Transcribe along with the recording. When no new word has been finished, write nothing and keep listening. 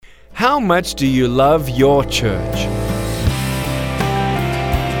How much do you love your church?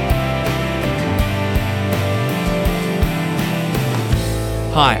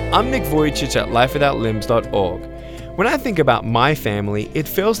 Hi, I'm Nick Vujicic at lifewithoutlimbs.org. When I think about my family, it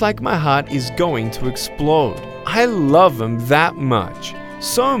feels like my heart is going to explode. I love them that much.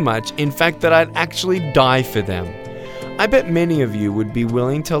 So much, in fact, that I'd actually die for them. I bet many of you would be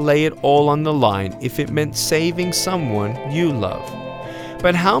willing to lay it all on the line if it meant saving someone you love.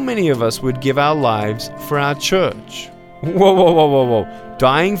 But how many of us would give our lives for our church? Whoa.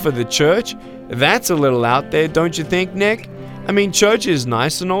 Dying for the church? That's a little out there, don't you think, Nick? I mean, church is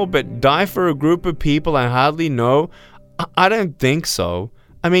nice and all, but die for a group of people I hardly know? I don't think so.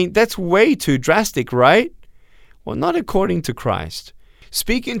 I mean, that's way too drastic, right? Well, not according to Christ.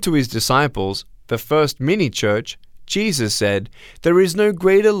 Speaking to his disciples, the first mini-church, Jesus said, "There is no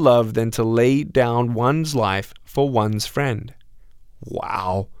greater love than to lay down one's life for one's friend."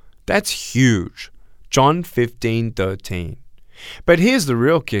 Wow, that's huge. John 15:13. But here's the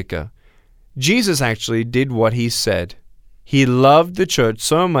real kicker. Jesus actually did what he said. He loved the church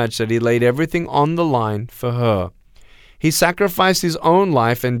so much that he laid everything on the line for her. He sacrificed his own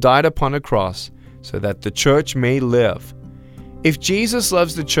life and died upon a cross so that the church may live. If Jesus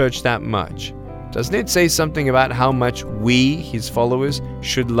loves the church that much, doesn't it say something about how much we, his followers,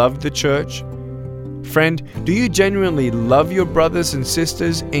 should love the church? Friend, do you genuinely love your brothers and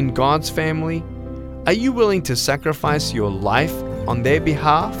sisters in God's family? Are you willing to sacrifice your life on their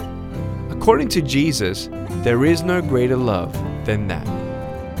behalf? According to Jesus, there is no greater love than that.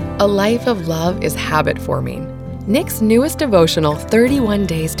 A life of love is habit forming. Nick's newest devotional, 31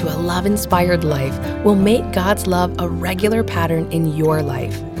 Days to a Love-Inspired Life, will make God's love a regular pattern in your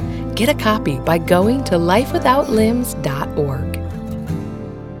life. Get a copy by going to lifewithoutlimbs.org.